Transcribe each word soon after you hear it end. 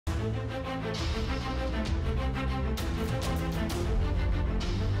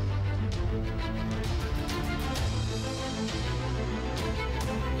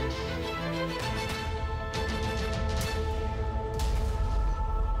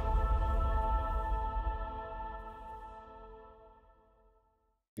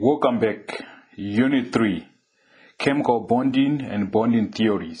Welcome back. Unit 3, Chemical Bonding and Bonding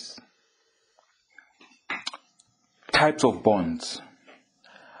Theories. Types of bonds.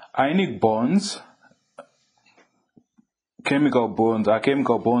 Ionic bonds, chemical bonds, are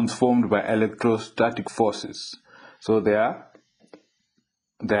chemical bonds formed by electrostatic forces. So they are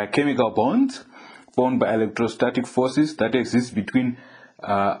chemical bonds formed by electrostatic forces that exist between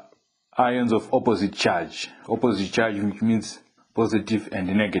ions of opposite charge. Opposite charge, which means positive and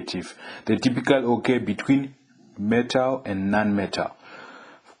negative. They typically occur between metal and non-metal.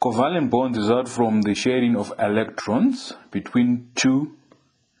 Covalent bonds result from the sharing of electrons between two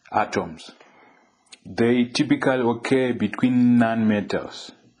atoms. They typically occur between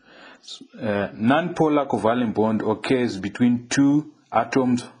non-metals. Non-polar covalent bond occurs between two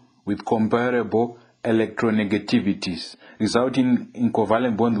atoms with comparable electronegativities, resulting in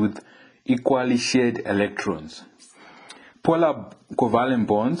covalent bonds with equally shared electrons. Polar covalent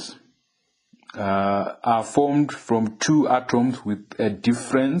bonds are formed from two atoms with a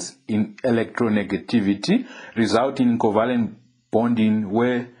difference in electronegativity, resulting in covalent bonding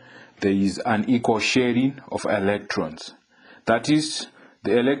where there is an equal sharing of electrons. That is,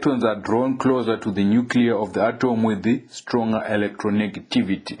 the electrons are drawn closer to the nucleus of the atom with the stronger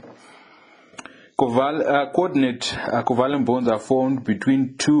electronegativity. Coordinate covalent bonds are formed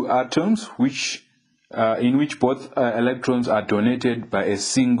between two atoms in which both electrons are donated by a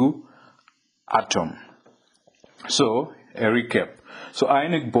single atom. So, a recap. So,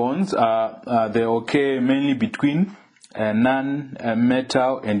 ionic bonds they occur mainly between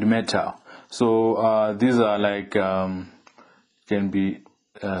non-metal and metal. So, these are like can be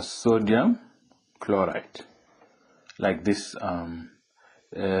sodium chloride, like this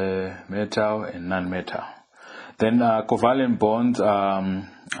metal and non-metal. Then covalent bonds,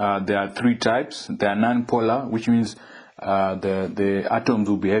 there are three types. They are non-polar, which means the atoms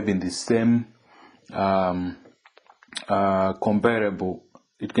will be having the same comparable.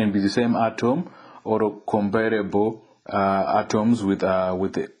 It can be the same atom or comparable atoms with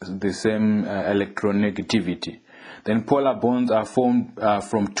the same electronegativity. Then polar bonds are formed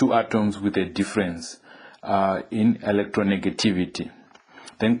from two atoms with a difference in electronegativity.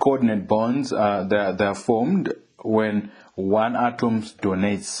 Then coordinate bonds, they are formed when one atom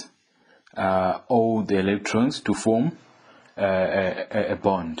donates all the electrons to form a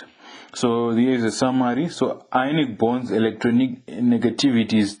bond. So here is a summary. So ionic bonds,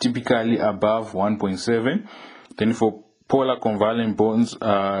 electronegativity is typically above 1.7. Then for polar covalent bonds,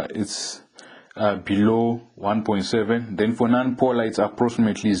 it's below 1.7. Then for non-polar, it's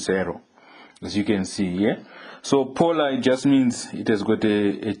approximately 0, as you can see here. So polar just means it has got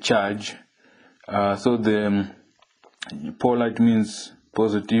a charge. So the polar, it means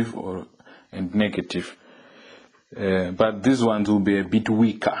positive and negative. But these ones will be a bit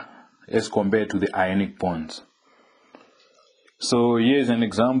weaker as compared to the ionic bonds. So here's an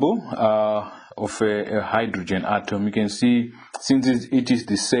example of a hydrogen atom. You can see, since it is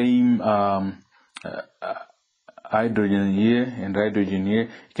the same hydrogen here and hydrogen here,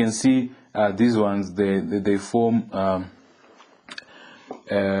 you can see these ones, they form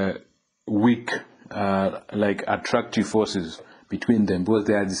weak, like attractive forces between them, because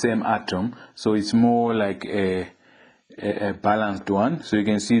they are the same atom. So it's more like a balanced one. So you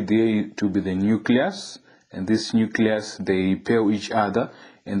can see there to be the nucleus, and this nucleus, they repel each other,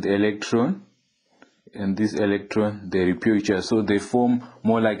 and the electron and this electron, they repel each other. So they form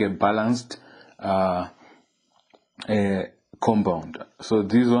more like a balanced compound. So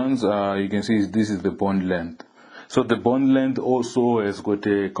these ones, you can see this is the bond length. So the bond length also has got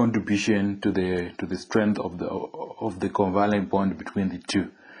a contribution to the strength of the covalent bond between the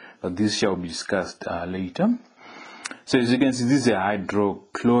two. But this shall be discussed later. So as you can see, this is a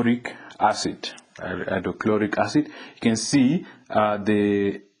hydrochloric acid. Hydrochloric acid. You can see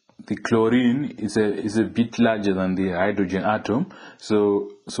the chlorine is a bit larger than the hydrogen atom. So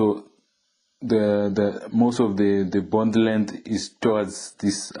the most of the bond length is towards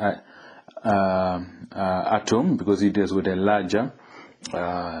this atom, because it has got a larger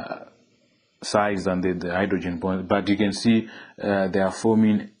size than the hydrogen bond. But you can see they are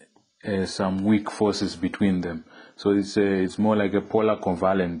forming some weak forces between them. So it's more like a polar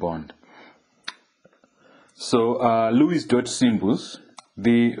covalent bond. So Lewis dot symbols.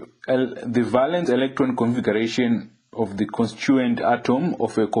 The valence electron configuration of the constituent atom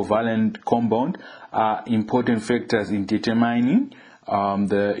of a covalent compound are important factors in determining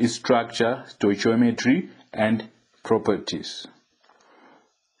its structure, stoichiometry, and properties.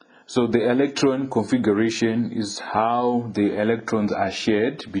 So the electron configuration is how the electrons are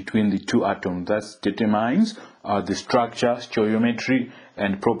shared between the two atoms. That determines the structure, stoichiometry,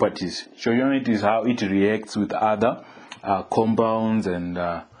 and properties. Stoichiometry is how it reacts with other compounds and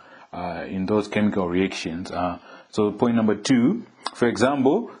in those chemical reactions. So point number 2, for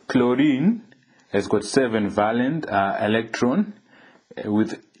example, chlorine has got 7 valent electron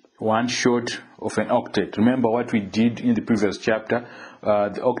with 1 short of an octet. Remember what we did in the previous chapter,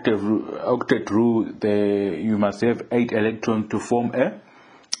 the octet rule, you must have 8 electrons to form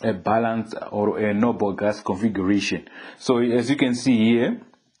a balanced or a noble gas configuration. So as you can see here,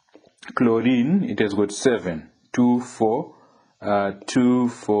 chlorine, it has got 7, 2, 4, 2,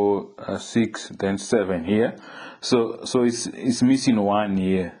 4, 6, then 7 here. So it's missing 1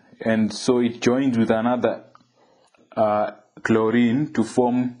 here, and so it joins with another chlorine to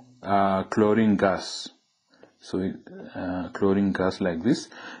form chlorine gas. So chlorine gas like this.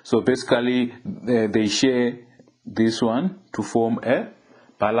 So basically they share this one to form a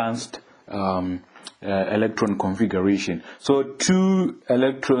balanced electron configuration. So 2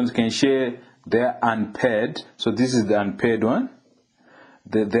 electrons can share their unpaired. So this is the unpaired one.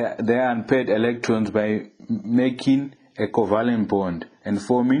 They are unpaired electrons by making a covalent bond and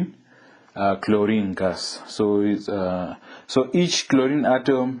forming chlorine gas. So each chlorine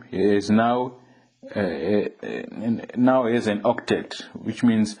atom is now has an octet, which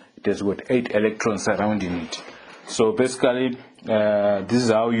means it has got 8 electrons surrounding it. So basically, this is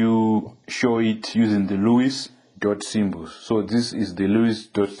how you show it using the Lewis dot symbols. So this is the Lewis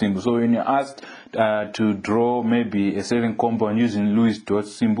dot symbol. So when you're asked to draw maybe a certain compound using Lewis dot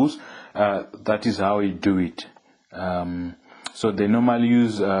symbols, that is how you do it. So they normally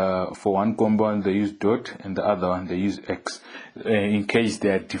use, for one compound they use dot, and the other one they use X, in case they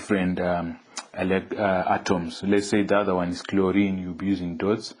are different atoms. Let's say the other one is chlorine, you'll be using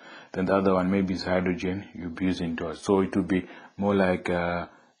dots, then the other one maybe is hydrogen, you'll be using dots. So it will be more like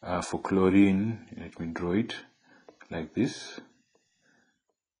for chlorine, let me draw it like this.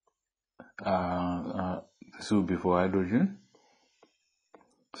 This will be for hydrogen.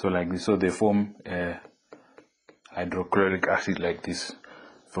 So like this, so they form a hydrochloric acid like this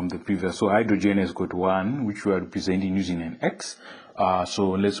from the previous. So hydrogen has got 1, which we are representing using an X.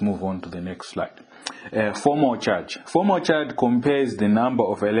 So let's move on to the next slide. Formal charge. Formal charge compares the number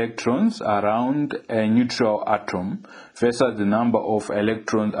of electrons around a neutral atom versus the number of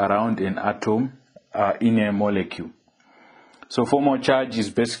electrons around an atom in a molecule. So formal charge is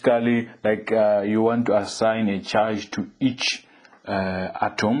basically like you want to assign a charge to each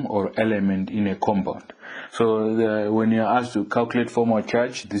atom or element in a compound. So when you're asked to calculate formal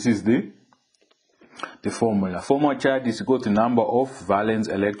charge, this is the formula. Formal charge is equal to number of valence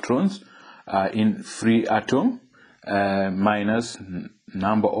electrons in free atom minus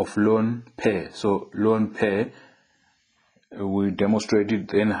number of lone pair. So lone pair, we demonstrated,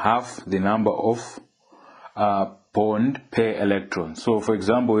 then half the number of bond per electron. So for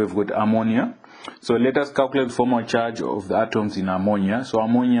example, we've got ammonia. So let us calculate the formal charge of the atoms in ammonia. So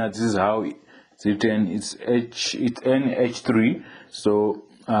ammonia, this is how it's written. It's NH3. So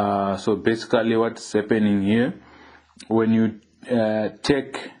basically what's happening here, when you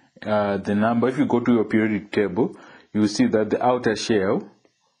take the number, if you go to your periodic table, you will see that the outer shell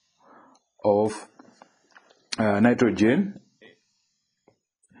of nitrogen,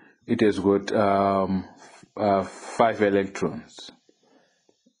 it has got 5 electrons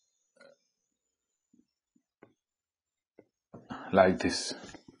like this.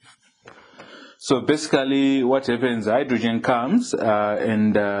 So basically what happens, hydrogen comes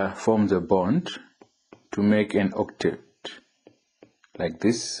and forms a bond to make an octet like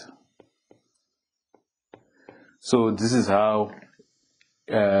this. So this is how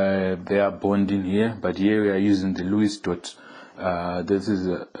they are bonding here, but here we are using the Lewis dot. This is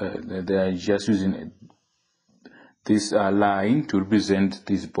they are just using this line to represent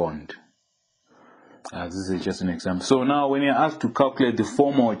this bond. This is just an example. So now when you're asked to calculate the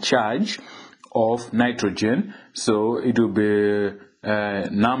formal charge of nitrogen, so it will be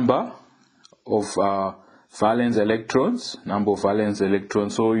number of valence electrons,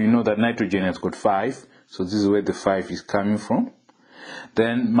 So you know that nitrogen has got 5, so this is where the 5 is coming from.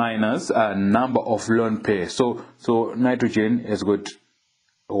 Then minus number of lone pair. So nitrogen has got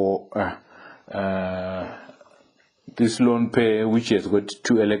this lone pair, which has got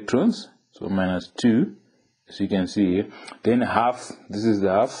 2 electrons. So minus 2, as you can see here. Then half, this is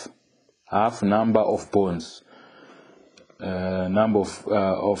the half number of bonds. number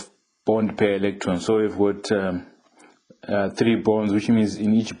of bond per electron. So we've got 3 bonds, which means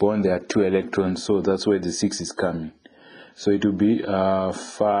in each bond there are 2 electrons, so that's where the 6 is coming. So it will be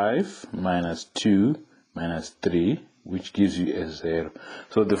 5 minus 2 minus 3, which gives you a 0.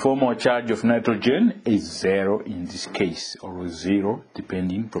 So the formal charge of nitrogen is 0 in this case, or 0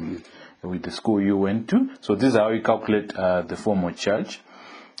 depending from with the school you went to. So this is how you calculate the formal charge.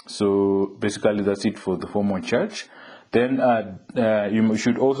 So basically that's it for the formal charge. Then you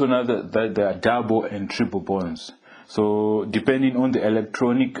should also know that there are double and triple bonds. So depending on the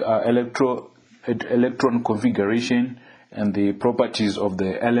electron configuration and the properties of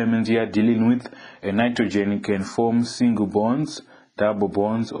the elements you are dealing with, a nitrogen can form single bonds, double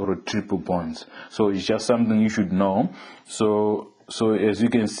bonds, or triple bonds. So it's just something you should know. So as you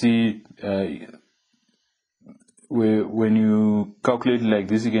can see, when you calculate like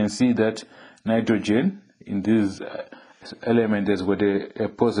this, you can see that nitrogen in this element has got a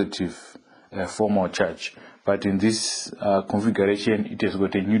positive formal charge, but in this configuration it has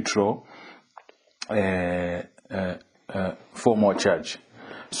got a neutral formal charge.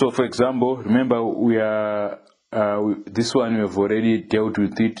 So for example, remember we are this one we have already dealt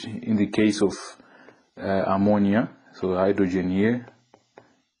with it in the case of ammonia. So hydrogen here,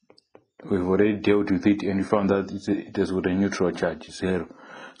 we've already dealt with it and we found that it has got a neutral charge, 0.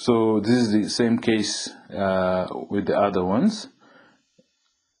 So this is the same case with the other ones.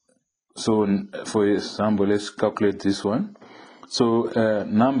 So for example, let's calculate this one. So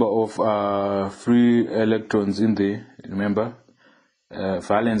number of free electrons in the, remember,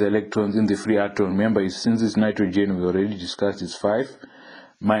 valence electrons in the free atom, remember, since it's nitrogen, we already discussed, is 5,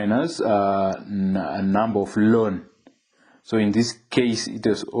 minus a number of lone. So in this case, it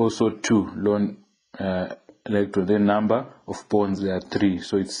is also 2 lone electrons. The number of bonds, there are 3,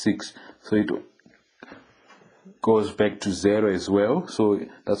 so it's 6. So it goes back to 0 as well. So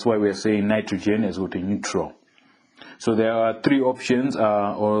that's why we are saying nitrogen has got a neutral. So there are 3 options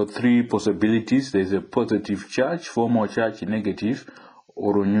or 3 possibilities. There's a positive charge, formal charge, negative,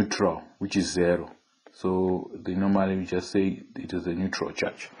 or a neutral, which is 0. So they normally just say it is a neutral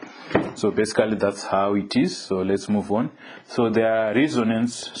charge. So basically that's how it is. So let's move on. So there are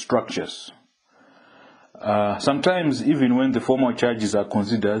resonance structures. Sometimes even when the formal charges are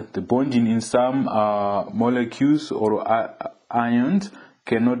considered, the bonding in some molecules or ions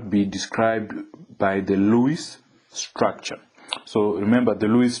cannot be described by the Lewis structure. So remember, the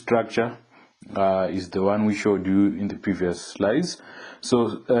Lewis structure is the one we showed you in the previous slides.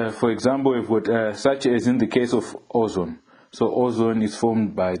 So for example, we've got such as in the case of ozone. So ozone is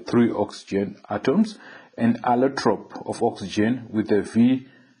formed by 3 oxygen atoms, an allotrope of oxygen with a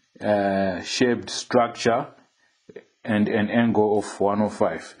V-shaped structure and an angle of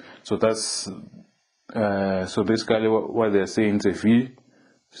 105. So that's so basically what they're saying is a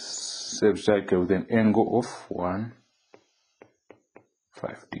V-shaped structure with an angle of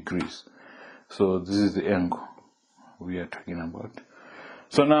 105 degrees. So this is the angle we are talking about.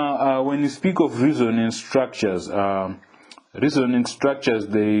 So now when you speak of resonance structures, they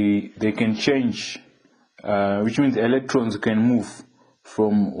can change, which means electrons can move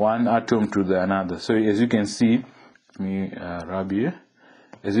from one atom to the another. So as you can see, let me rub here.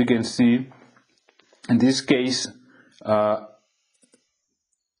 As you can see, in this case,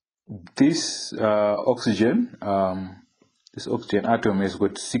 this oxygen atom has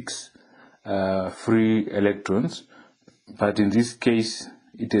got 6 free electrons, but in this case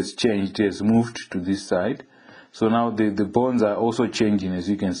it has changed, it has moved to this side. So now the bonds are also changing, as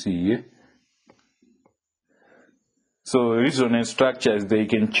you can see here. So resonance structures, they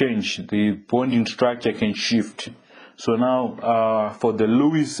can change, the bonding structure can shift. So now for the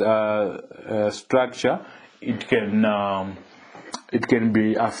Lewis structure, it can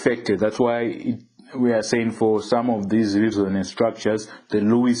be affected. That's why we are saying for some of these resonance structures, the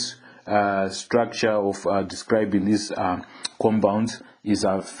Lewis structure of describing these compounds is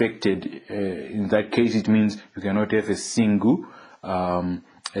affected. In that case, it means you cannot have a single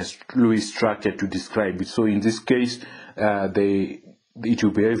Lewis structure to describe it. So in this case, it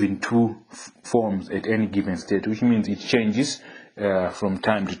will be having 2 forms at any given state, which means it changes from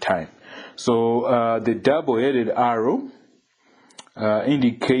time to time. So the double-headed arrow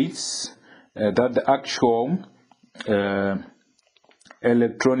indicates that the actual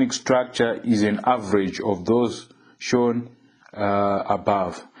electronic structure is an average of those shown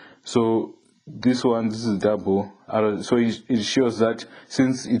above. So this is double arrow. So it shows that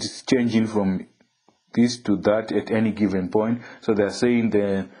since it is changing from this to that at any given point, so they're saying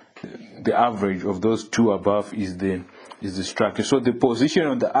the average of those 2 above is the structure. So the position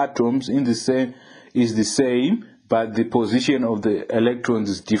of the atoms is the same, but the position of the electrons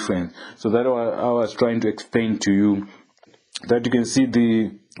is different. So that I was trying to explain to you, that you can see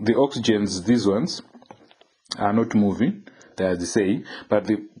the oxygens, these ones are not moving, they are the same, but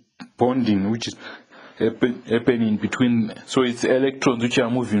the bonding which is happening between, so it's electrons which are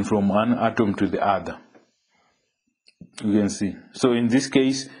moving from one atom to the other, you can see. So in this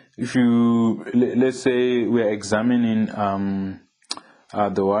case, if you, let's say we are examining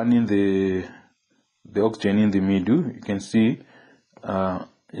the one in the oxygen in the middle, you can see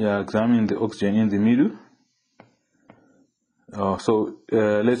you are examining the oxygen in the middle. So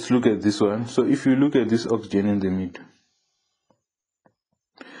let's look at this one. So if you look at this oxygen in the middle,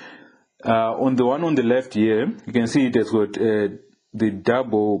 on the one on the left here, you can see it has got the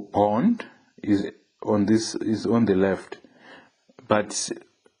double bond is on the left, but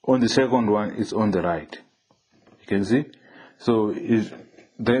on the second one it's on the right. You can see. So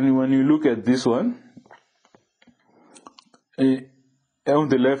then when you look at this one, on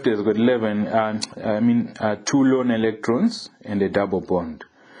the left has got 11, 2 lone electrons and a double bond,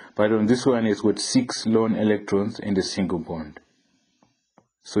 but on this one it's got 6 lone electrons and a single bond.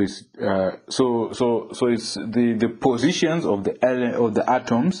 So it's it's the positions of the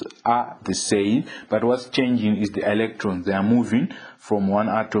atoms are the same, but what's changing is the electrons. They are moving from one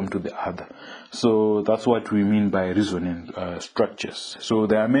atom to the other. So that's what we mean by resonance structures. So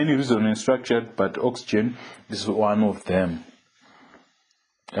there are many resonance structures, but oxygen is one of them.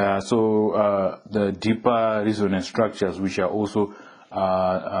 The deeper resonance structures, which are also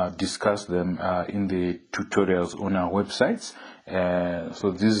discuss them in the tutorials on our websites.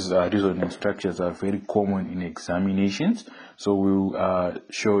 So these resonance structures are very common in examinations. So we'll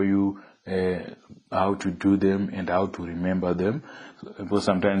show you how to do them and how to remember them. Because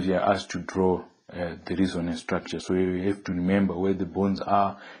sometimes you are asked to draw the resonance structure, so you have to remember where the bonds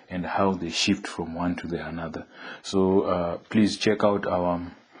are and how they shift from one to the another. So please check out our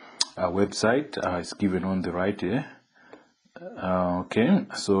website. It's given on the right here. Okay,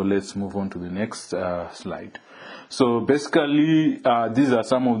 so let's move on to the next slide. So basically, these are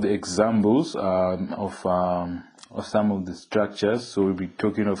some of the examples of some of the structures. So we'll be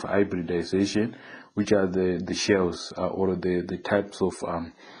talking of hybridization, which are the shells or the types of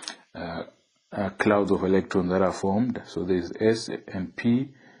clouds of electrons that are formed. So there's S and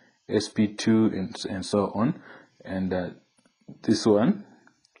P, sp2, and so on. And this one,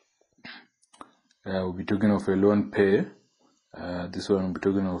 we'll be talking of a lone pair. This one we'll be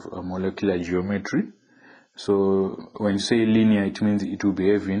talking of molecular geometry. So when you say linear, it means it will be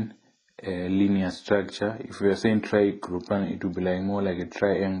having a linear structure. If we are saying trigroup, it will be like more like a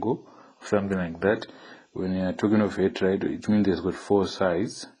triangle or something like that. When you are talking of a tetrahedral, it means there's got 4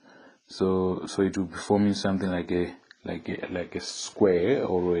 sides. So it will be forming something like a square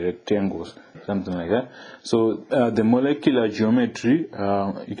or a rectangle, something like that. So the molecular geometry,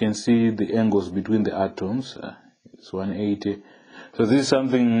 you can see the angles between the atoms. It's 180. So this is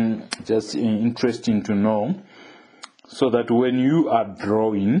something just interesting to know, so that when you are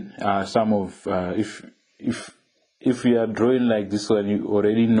drawing some of if you are drawing like this one, you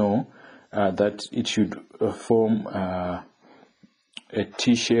already know that it should form a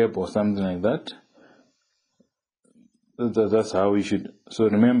T shape or something like that. That's how we should. So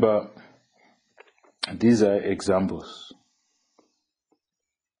remember, these are examples,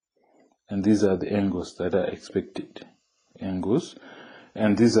 and these are the angles that are expected angles,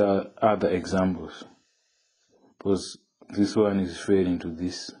 and these are other examples, because this one is referring to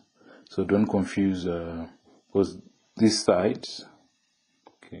this. So don't confuse, because this side,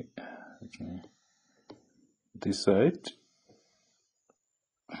 okay, this side,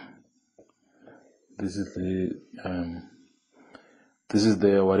 this is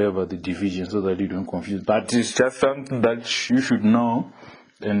the whatever the division, so that you don't confuse. But it's just something that you should know,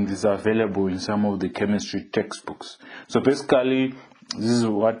 and is available in some of the chemistry textbooks. So basically, this is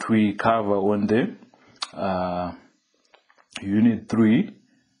what we cover on the Unit 3.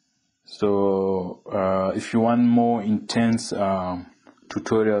 So if you want more intense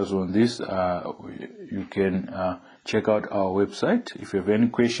tutorials on this, you can check out our website. If you have any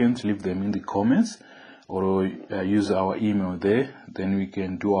questions, leave them in the comments, or use our email there. Then we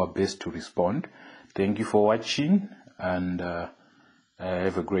can do our best to respond. Thank you for watching, and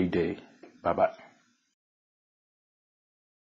have a great day. Bye bye.